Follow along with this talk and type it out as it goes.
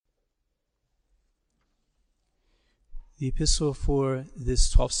The epistle for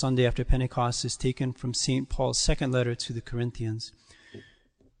this 12th Sunday after Pentecost is taken from St. Paul's second letter to the Corinthians.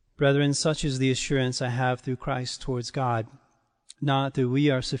 Brethren, such is the assurance I have through Christ towards God, not that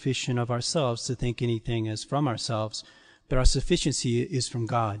we are sufficient of ourselves to think anything as from ourselves, but our sufficiency is from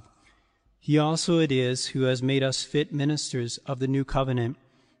God. He also it is who has made us fit ministers of the new covenant,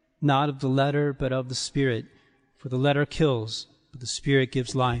 not of the letter, but of the Spirit. For the letter kills, but the Spirit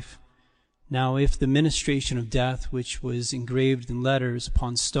gives life. Now if the ministration of death, which was engraved in letters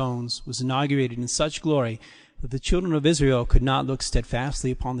upon stones, was inaugurated in such glory that the children of Israel could not look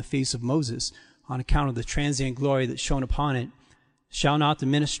steadfastly upon the face of Moses on account of the transient glory that shone upon it, shall not the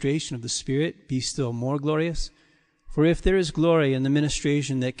ministration of the Spirit be still more glorious? For if there is glory in the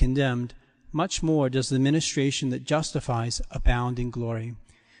ministration that condemned, much more does the ministration that justifies abound in glory.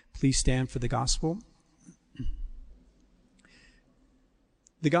 Please stand for the gospel.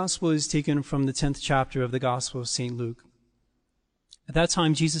 The gospel is taken from the 10th chapter of the Gospel of St. Luke. At that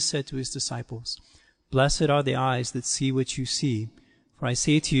time Jesus said to his disciples, "Blessed are the eyes that see what you see. For I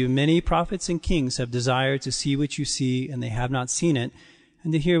say to you, many prophets and kings have desired to see what you see, and they have not seen it,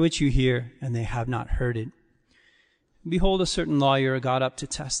 and to hear what you hear, and they have not heard it." Behold, a certain lawyer got up to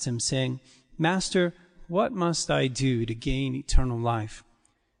test him, saying, "Master, what must I do to gain eternal life?"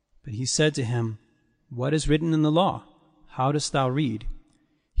 But he said to him, "What is written in the law? How dost thou read?"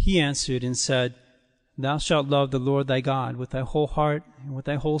 He answered and said, "Thou shalt love the Lord thy God with thy whole heart, and with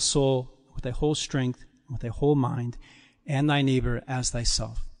thy whole soul, with thy whole strength, and with thy whole mind, and thy neighbor as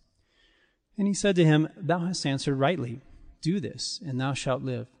thyself." And he said to him, "Thou hast answered rightly. Do this, and thou shalt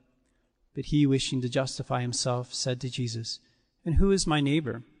live." But he, wishing to justify himself, said to Jesus, "And who is my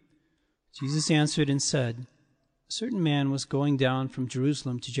neighbor?" Jesus answered and said, "A certain man was going down from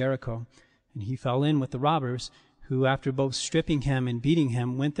Jerusalem to Jericho, and he fell in with the robbers, who, after both stripping him and beating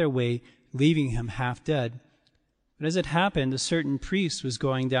him, went their way, leaving him half dead. But as it happened, a certain priest was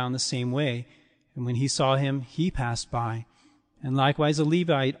going down the same way, and when he saw him, he passed by. And likewise a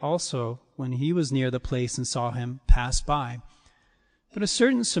Levite also, when he was near the place and saw him, passed by. But a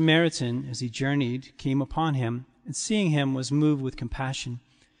certain Samaritan, as he journeyed, came upon him, and seeing him was moved with compassion.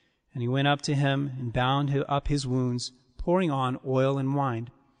 And he went up to him and bound up his wounds, pouring on oil and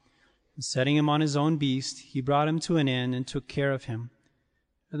wine. And setting him on his own beast, he brought him to an inn and took care of him.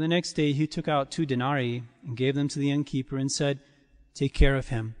 And the next day he took out 2 denarii and gave them to the innkeeper and said, "Take care of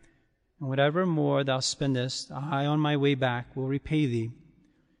him, and whatever more thou spendest, I on my way back will repay thee."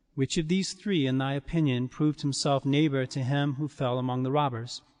 Which of these 3, in thy opinion, proved himself neighbor to him who fell among the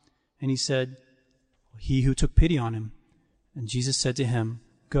robbers? And he said, "He who took pity on him." And Jesus said to him,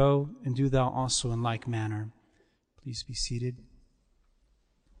 "Go and do thou also in like manner." Please be seated.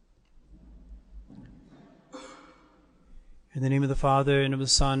 In the name of the Father, and of the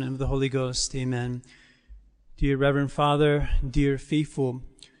Son, and of the Holy Ghost, amen. Dear Reverend Father, dear faithful,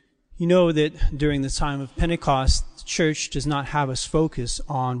 you know that during the time of Pentecost, the Church does not have us focus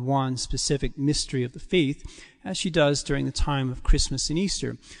on one specific mystery of the faith, as she does during the time of Christmas and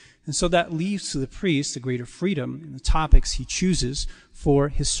Easter. And so that leaves to the priest a greater freedom in the topics he chooses for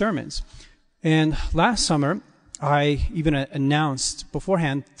his sermons. And last summer, I even announced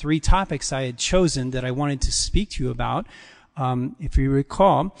beforehand 3 topics I had chosen that I wanted to speak to you about. If you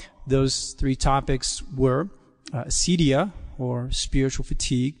recall, those 3 topics were acedia, or spiritual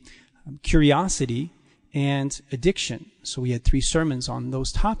fatigue, curiosity, and addiction. So we had 3 sermons on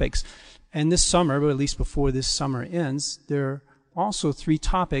those topics. And this summer, or at least before this summer ends, there are also 3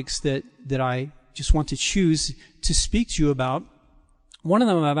 topics that I just want to choose to speak to you about. One of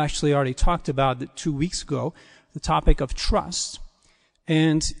them I've actually already talked about 2 weeks ago, the topic of trust.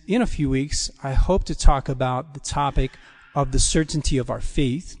 And in a few weeks, I hope to talk about the topic of the certainty of our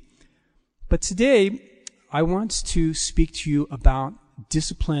faith. But today, I want to speak to you about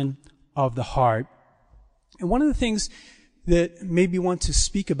discipline of the heart. And one of the things that made me want to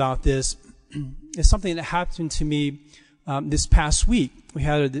speak about this is something that happened to me this past week. We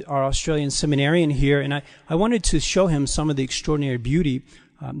had our Australian seminarian here, and I wanted to show him some of the extraordinary beauty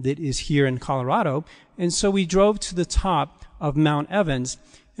that is here in Colorado. And so we drove to the top of Mount Evans.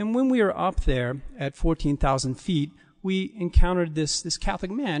 And when we were up there at 14,000 feet, we encountered this Catholic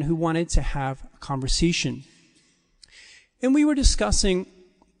man who wanted to have a conversation. And we were discussing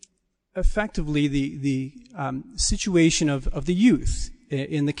effectively the situation of the youth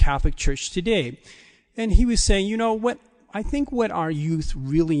in the Catholic Church today. And he was saying, you know, I think what our youth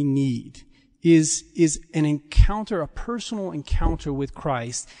really need is an encounter, a personal encounter with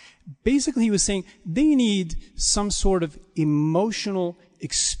Christ. Basically, he was saying they need some sort of emotional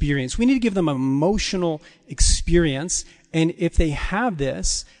experience. We need to give them an emotional experience, and if they have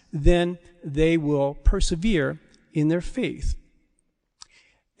this, then they will persevere in their faith.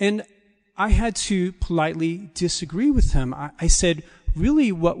 And I had to politely disagree with him. I said,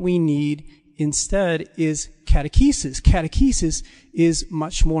 really what we need instead is catechesis. Catechesis is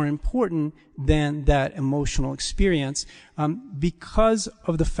much more important than that emotional experience because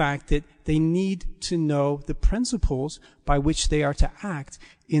of the fact that they need to know the principles by which they are to act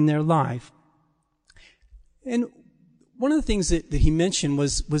in their life. And one of the things that he mentioned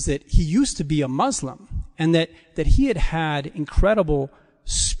was that he used to be a Muslim, and that he had incredible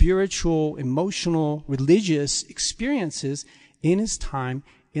spiritual, emotional, religious experiences in his time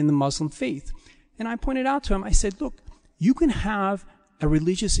in the Muslim faith. And I pointed out to him, I said, look, you can have a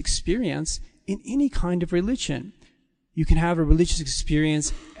religious experience in any kind of religion. You can have a religious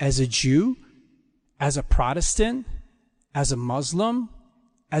experience as a Jew, as a Protestant, as a Muslim,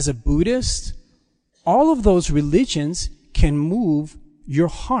 as a Buddhist. All of those religions can move your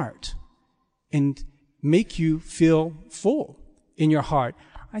heart and make you feel full in your heart.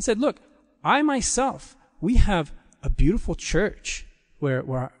 I said, look, I myself, we have a beautiful church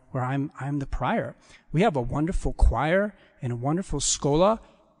where I'm the prior. We have a wonderful choir and a wonderful schola,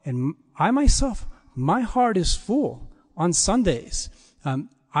 and I myself, my heart is full on Sundays.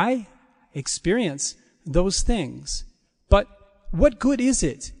 I experience those things. But what good is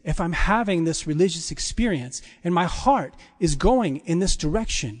it if I'm having this religious experience and my heart is going in this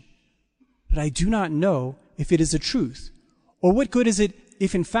direction, but I do not know if it is the truth? Or what good is it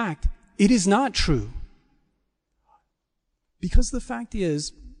if in fact it is not true? Because the fact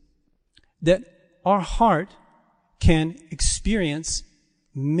is that our heart can experience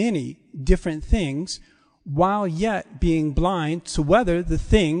many different things while yet being blind to whether the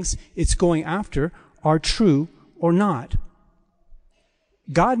things it's going after are true or not.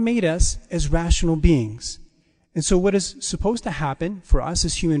 God made us as rational beings. And so what is supposed to happen for us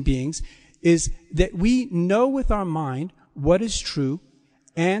as human beings is that we know with our mind what is true,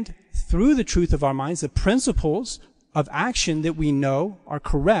 and through the truth of our minds, the principles of action that we know are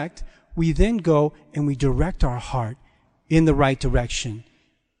correct, we then go and we direct our heart in the right direction.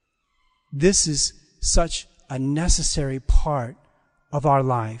 This is such a necessary part of our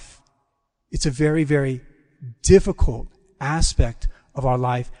life. It's a very, very difficult aspect of our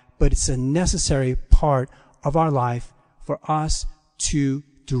life, but it's a necessary part of our life for us to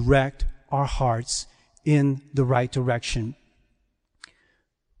direct our hearts in the right direction.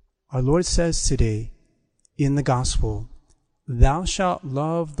 Our Lord says today in the gospel, "Thou shalt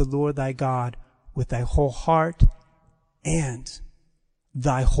love the Lord thy God with thy whole heart and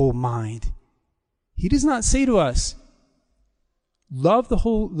thy whole mind." He does not say to us, love the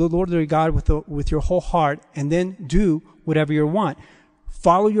Lord thy God with your whole heart and then do whatever you want.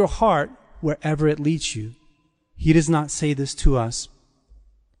 Follow your heart wherever it leads you. He does not say this to us.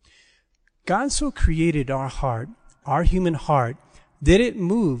 God so created our heart, our human heart, that it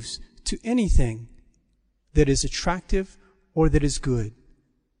moves to anything that is attractive or that is good.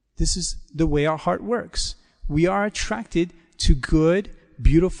 This is the way our heart works. We are attracted to good,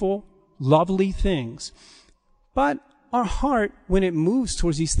 beautiful, lovely things. But our heart, when it moves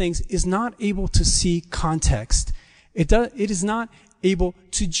towards these things, is not able to see context. It is not able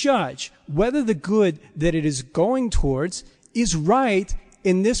to judge whether the good that it is going towards is right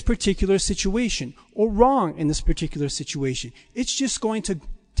in this particular situation or wrong in this particular situation. It's just going to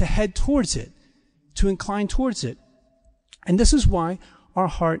head towards it, to incline towards it. And this is why our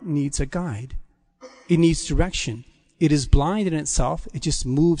heart needs a guide. It needs direction. It is blind in itself. It just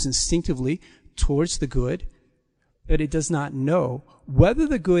moves instinctively towards the good, but it does not know whether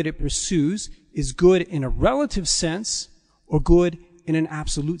the good it pursues is good in a relative sense or good in an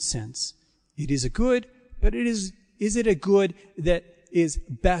absolute sense. It is a good, but is it a good that is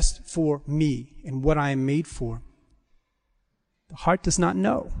best for me and what I am made for? The heart does not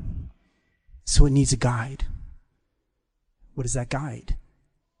know, so it needs a guide. What is that guide?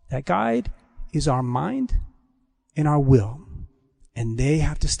 That guide is our mind and our will, and they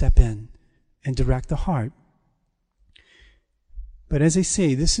have to step in and direct the heart. But as I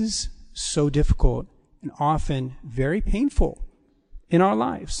say, this is so difficult and often very painful in our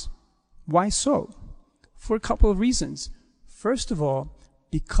lives. Why so? For a couple of reasons. First of all,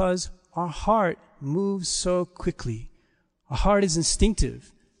 because our heart moves so quickly. Our heart is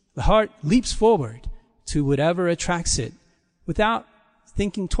instinctive. The heart leaps forward to whatever attracts it without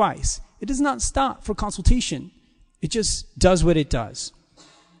thinking twice. It does not stop for consultation. It just does what it does.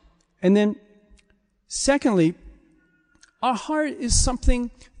 And then, secondly, our heart is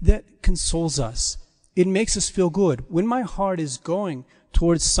something that consoles us. It makes us feel good. When my heart is going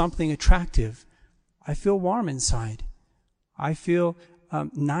towards something attractive, I feel warm inside. I feel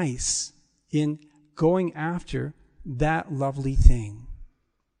nice in going after that lovely thing.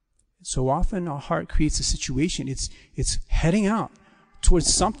 So often our heart creates a situation. It's heading out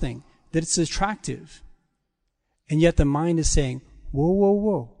towards something that it's attractive. And yet the mind is saying, whoa, whoa,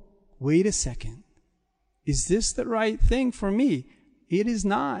 whoa, wait a second. Is this the right thing for me? It is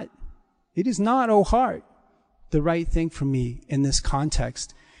not. It is not, O heart, the right thing for me in this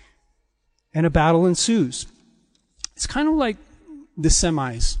context. And a battle ensues. It's kind of like the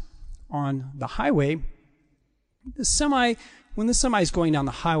semis on the highway. When the semi is going down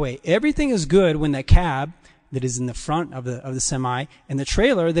the highway, everything is good when the cab that is in the front of the semi and the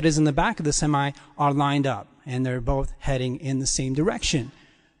trailer that is in the back of the semi are lined up, and they're both heading in the same direction.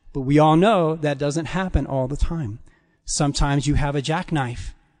 But we all know that doesn't happen all the time. Sometimes you have a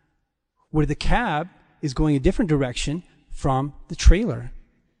jackknife where the cab is going a different direction from the trailer,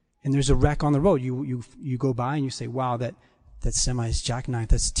 and there's a wreck on the road. You go by and you say, wow, that semi is jackknife.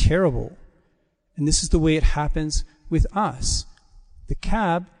 That's terrible. And this is the way it happens with us. The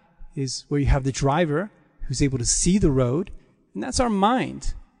cab is where you have the driver who's able to see the road, and that's our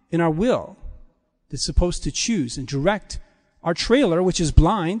mind and our will that's supposed to choose and direct our trailer, which is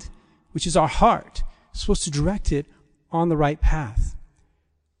blind, which is our heart, supposed to direct it on the right path.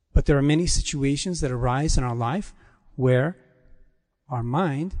 But there are many situations that arise in our life where our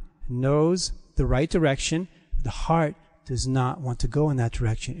mind knows the right direction, but the heart does not want to go in that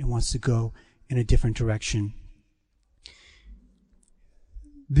direction. It wants to go in a different direction.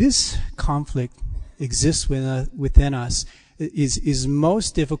 This conflict exists within us, is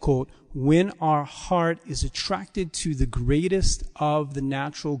most difficult when our heart is attracted to the greatest of the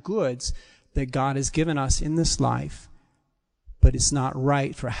natural goods that God has given us in this life, but it's not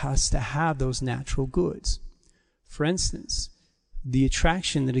right for us to have those natural goods. For instance, the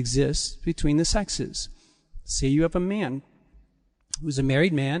attraction that exists between the sexes. Say you have a man who's a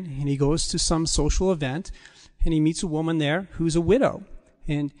married man, and he goes to some social event, and he meets a woman there who's a widow,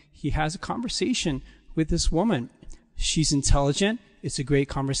 and he has a conversation with this woman. She's intelligent. It's a great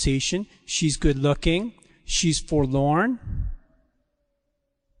conversation. She's good looking. She's forlorn.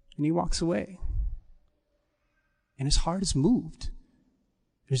 And he walks away. And his heart is moved.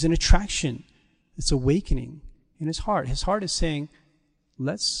 There's an attraction that's awakening in his heart. His heart is saying,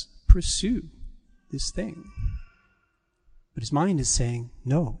 let's pursue this thing. But his mind is saying,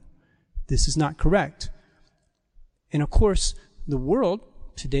 no, this is not correct. And of course, the world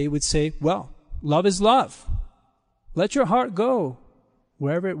today would say, well, love is love. Let your heart go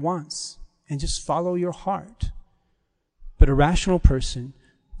wherever it wants and just follow your heart. But a rational person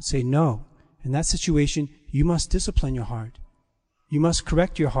would say, no, in that situation, you must discipline your heart. You must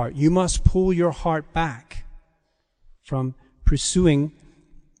correct your heart. You must pull your heart back from pursuing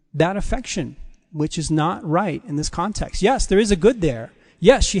that affection, which is not right in this context. Yes, there is a good there.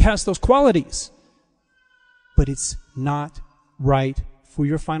 Yes, she has those qualities. But it's not right for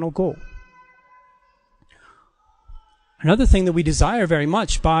your final goal. Another thing that we desire very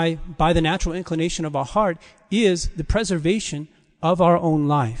much by the natural inclination of our heart is the preservation of our own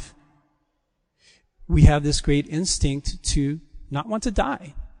life. We have this great instinct to not want to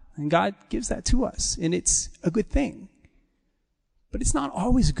die. And God gives that to us. And it's a good thing. But it's not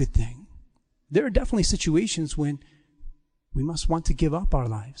always a good thing. There are definitely situations when we must want to give up our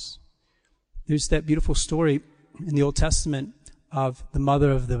lives. There's that beautiful story in the Old Testament of the mother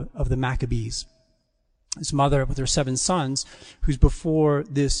of the Maccabees. This mother with her 7 sons, who's before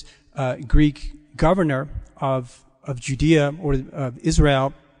this Greek governor of Judea or of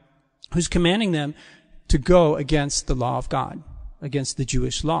Israel, who's commanding them to go against the law of God, against the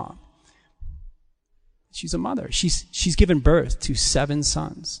Jewish law. She's a mother. She's given birth to 7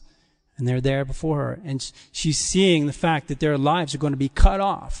 sons, and they're there before her, and she's seeing the fact that their lives are going to be cut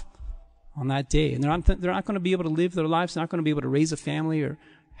off on that day, and they're not going to be able to live their lives. They're not going to be able to raise a family or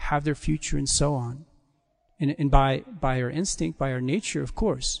have their future, and so on. And by her instinct, by her nature, of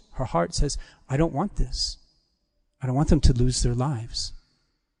course, her heart says, I don't want this. I don't want them to lose their lives.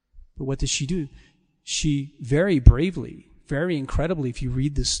 But what does she do? She very bravely, very incredibly, if you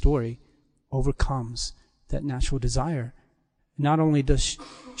read this story, overcomes that natural desire. Not only does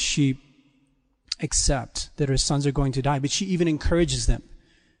she accept that her sons are going to die, but she even encourages them.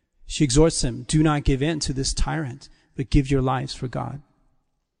 She exhorts them, do not give in to this tyrant, but give your lives for God.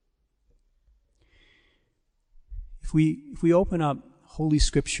 If we open up Holy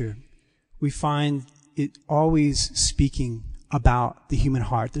Scripture, we find it always speaking about the human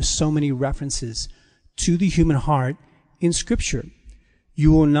heart. There's so many references to the human heart in Scripture.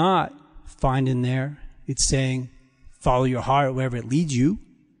 You will not find in there it's saying, follow your heart wherever it leads you,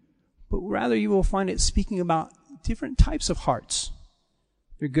 but rather you will find it speaking about different types of hearts.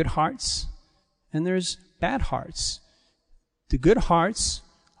 There are good hearts, and there's bad hearts. The good hearts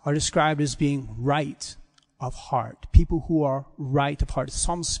are described as being right of heart. People who are right of heart. The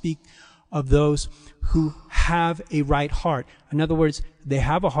Psalms speak of those who have a right heart. In other words, they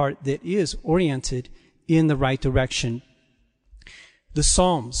have a heart that is oriented in the right direction. The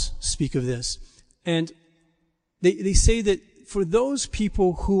Psalms speak of this. And they say that for those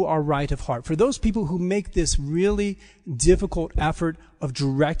people who are right of heart, for those people who make this really difficult effort of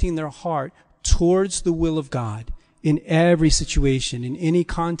directing their heart towards the will of God in every situation, in any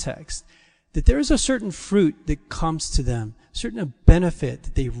context, that there is a certain fruit that comes to them, a certain benefit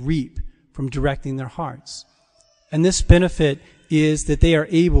that they reap from directing their hearts. And this benefit is that they are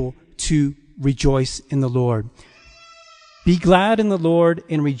able to rejoice in the Lord. Be glad in the Lord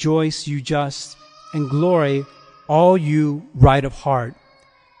and rejoice, you just, and glory, all you right of heart.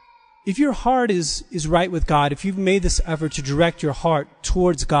 If your heart is right with God, if you've made this effort to direct your heart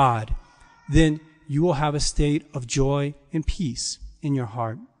towards God, then you will have a state of joy and peace in your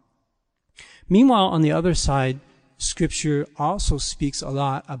heart. Meanwhile, on the other side, Scripture also speaks a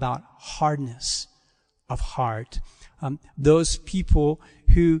lot about hardness of heart. Those people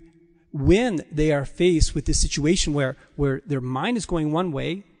who, when they are faced with this situation where their mind is going one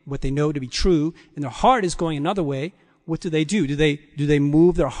way, what they know to be true, and their heart is going another way, what do? Do they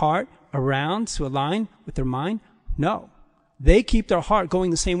move their heart around to align with their mind? No. They keep their heart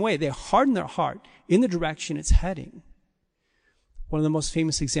going the same way. They harden their heart in the direction it's heading. One of the most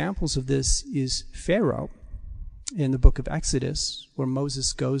famous examples of this is Pharaoh in the book of Exodus, where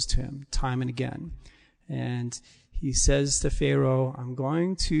Moses goes to him time and again. And he says to Pharaoh, I'm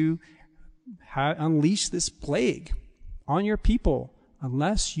going to unleash this plague on your people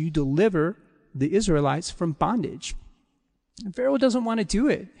unless you deliver the Israelites from bondage. And Pharaoh doesn't want to do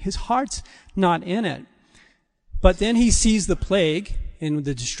it. His heart's not in it. But then he sees the plague and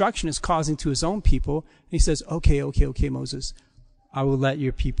the destruction it's causing to his own people. And he says, okay, Moses, I will let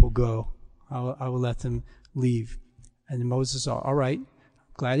your people go. I will let them leave. And Moses, all right,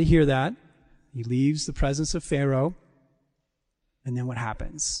 glad to hear that. He leaves the presence of Pharaoh. And then what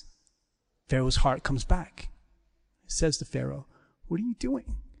happens? Pharaoh's heart comes back. He says to Pharaoh, what are you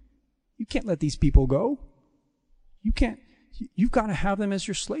doing? You can't let these people go. You've got to have them as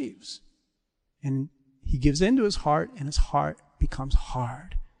your slaves. And he gives in to his heart, and his heart becomes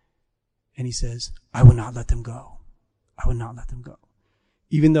hard. And he says, I will not let them go. I will not let them go.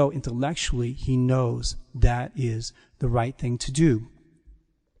 Even though intellectually he knows that is the right thing to do.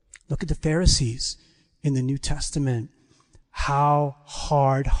 Look at the Pharisees in the New Testament. How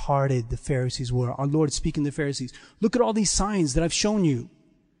hard-hearted the Pharisees were. Our Lord speaking to the Pharisees. Look at all these signs that I've shown you.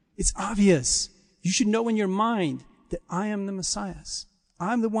 It's obvious. You should know in your mind that I am the Messiah.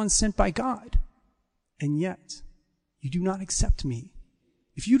 I'm the one sent by God. And yet, you do not accept me.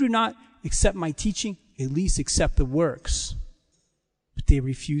 If you do not accept my teaching, at least accept the works. But they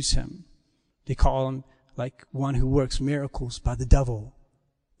refuse him. They call him like one who works miracles by the devil.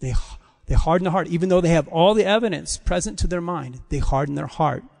 They harden their heart. Even though they have all the evidence present to their mind, they harden their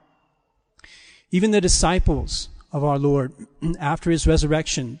heart. Even the disciples of our Lord, after his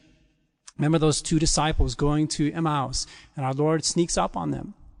resurrection, remember those two disciples going to Emmaus, and our Lord sneaks up on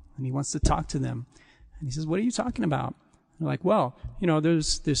them, and he wants to talk to them. And he says, what are you talking about? They're like, well,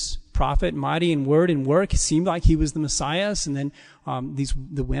 there's this prophet, mighty in word and work. It seemed like he was the Messiah. And then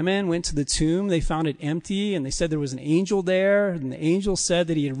the women went to the tomb. They found it empty, and they said there was an angel there. And the angel said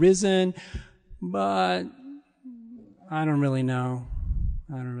that he had risen. But I don't really know.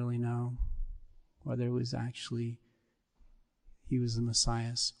 Whether it was actually he was the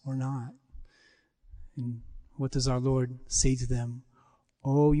Messiah or not. And what does our Lord say to them?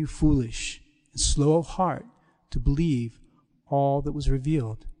 Oh, you foolish and slow of heart to believe all that was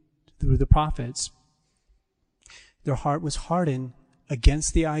revealed through the prophets. Their heart was hardened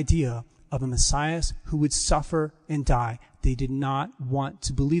against the idea of a Messiah who would suffer and die. They did not want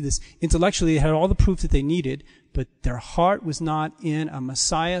to believe this. Intellectually, they had all the proof that they needed, but their heart was not in a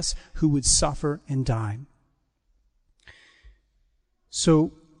Messiah who would suffer and die.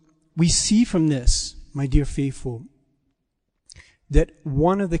 So we see from this, my dear faithful, that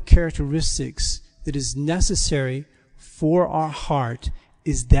one of the characteristics that is necessary for our heart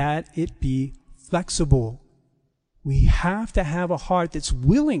is that it be flexible. We have to have a heart that's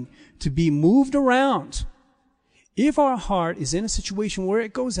willing to be moved around. If our heart is in a situation where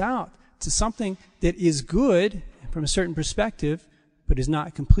it goes out to something that is good from a certain perspective, but is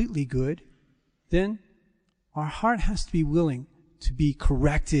not completely good, then our heart has to be willing to be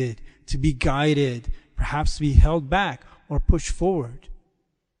corrected, to be guided, perhaps to be held back or pushed forward.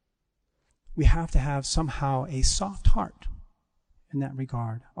 We have to have somehow a soft heart in that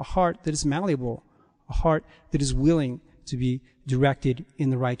regard, a heart that is malleable, a heart that is willing to be directed in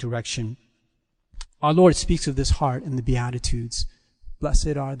the right direction. Our Lord speaks of this heart in the Beatitudes.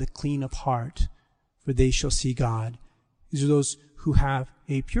 Blessed are the clean of heart, for they shall see God. These are those who have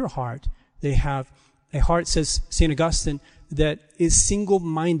a pure heart. They have a heart, says St. Augustine, that is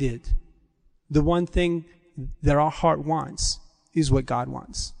single-minded. The one thing that our heart wants is what God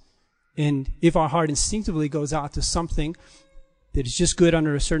wants. And if our heart instinctively goes out to something that is just good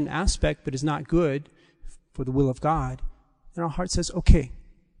under a certain aspect, but is not good for the will of God, then our heart says, okay,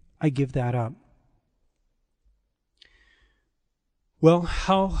 I give that up. Well,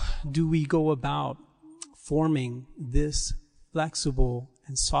 how do we go about forming this flexible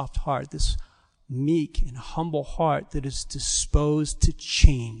and soft heart, this meek and humble heart that is disposed to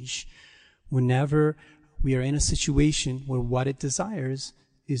change whenever we are in a situation where what it desires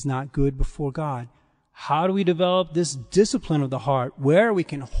is not good before God? How do we develop this discipline of the heart where we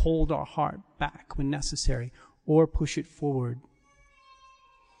can hold our heart back when necessary or push it forward?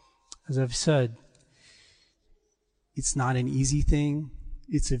 As I've said, it's not an easy thing.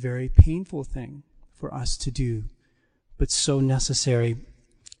 It's a very painful thing for us to do, but so necessary.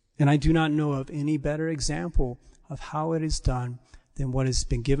 And I do not know of any better example of how it is done than what has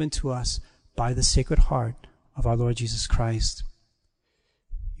been given to us by the Sacred Heart of our Lord Jesus Christ.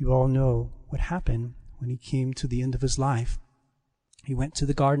 You all know what happened when he came to the end of his life. He went to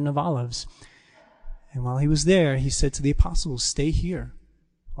the Garden of Olives, and while he was there, he said to the apostles, "Stay here,"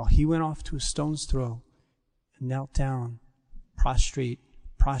 while he went off to a stone's throw and knelt down,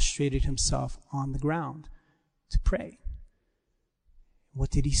 prostrated himself on the ground to pray. What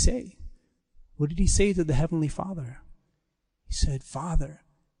did he say? What did he say to the Heavenly Father? He said, "Father,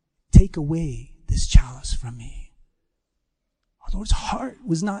 take away this chalice from me." Our Lord's heart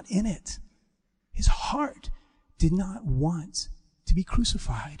was not in it. His heart did not want to be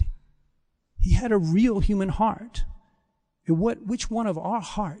crucified. He had a real human heart. And which one of our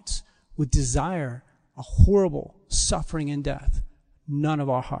hearts would desire a horrible suffering and death? None of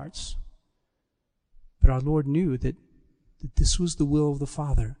our hearts. But our Lord knew that this was the will of the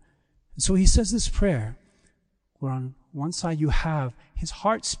Father. And so he says this prayer, where on one side you have his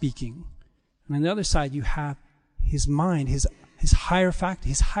heart speaking, and on the other side you have his mind, his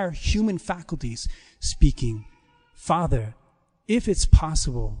higher human faculties speaking. "Father, if it's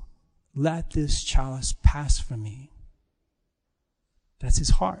possible, let this chalice pass from me." That's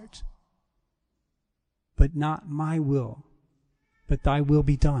his heart. "But not my will, but thy will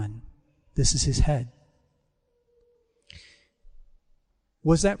be done." This is his head.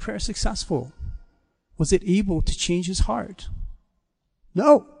 Was that prayer successful? Was it able to change his heart?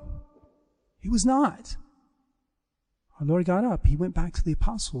 No, it was not. Our Lord got up. He went back to the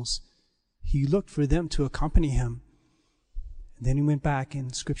apostles. He looked for them to accompany him. And then he went back,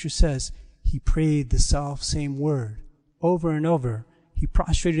 and Scripture says he prayed the self-same word over and over. He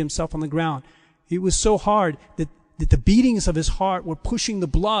prostrated himself on the ground. It was so hard that the beatings of his heart were pushing the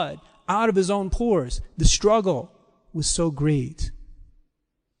blood out of his own pores. The struggle was so great.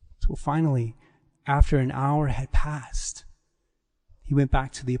 So finally, after an hour had passed, he went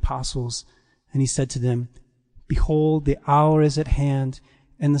back to the apostles and he said to them, "Behold, the hour is at hand,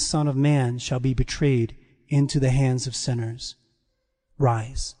 and the Son of Man shall be betrayed into the hands of sinners.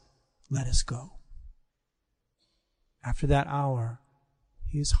 Rise, let us go." After that hour,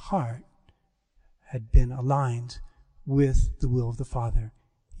 his heart had been aligned with the will of the Father.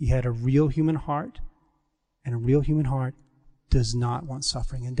 He had a real human heart, and a real human heart does not want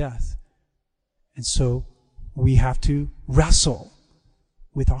suffering and death. And so we have to wrestle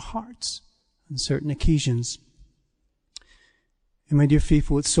with our hearts on certain occasions. And my dear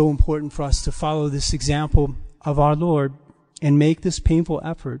faithful, it's so important for us to follow this example of our Lord and make this painful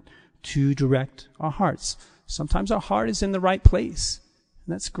effort to direct our hearts. Sometimes our heart is in the right place,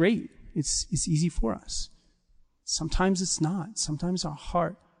 and that's great. It's easy for us. Sometimes it's not. Sometimes our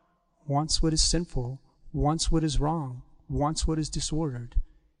heart wants what is sinful, wants what is wrong, wants what is disordered.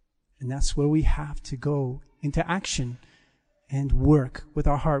 And that's where we have to go into action and work with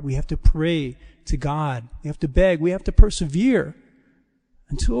our heart. We have to pray to God. We have to beg. We have to persevere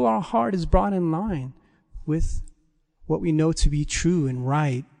until our heart is brought in line with what we know to be true and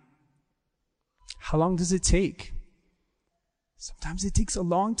right. How long does it take? Sometimes it takes a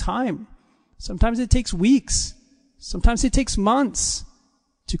long time. Sometimes it takes weeks. Sometimes it takes months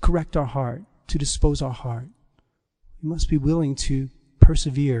to correct our heart, to dispose our heart. We must be willing to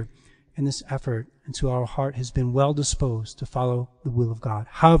persevere in this effort until our heart has been well disposed to follow the will of God,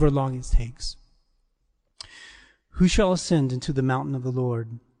 however long it takes. Who shall ascend into the mountain of the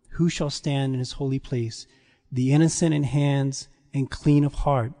Lord? Who shall stand in his holy place? The innocent in hands and clean of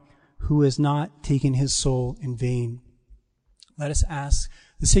heart, who has not taken his soul in vain. Let us ask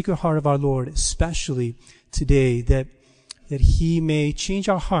the Sacred Heart of our Lord, especially today, that he may change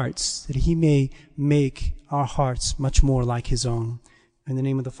our hearts, that he may make our hearts much more like his own. In the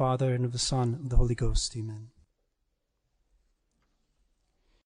name of the Father, and of the Son, and of the Holy Ghost. Amen.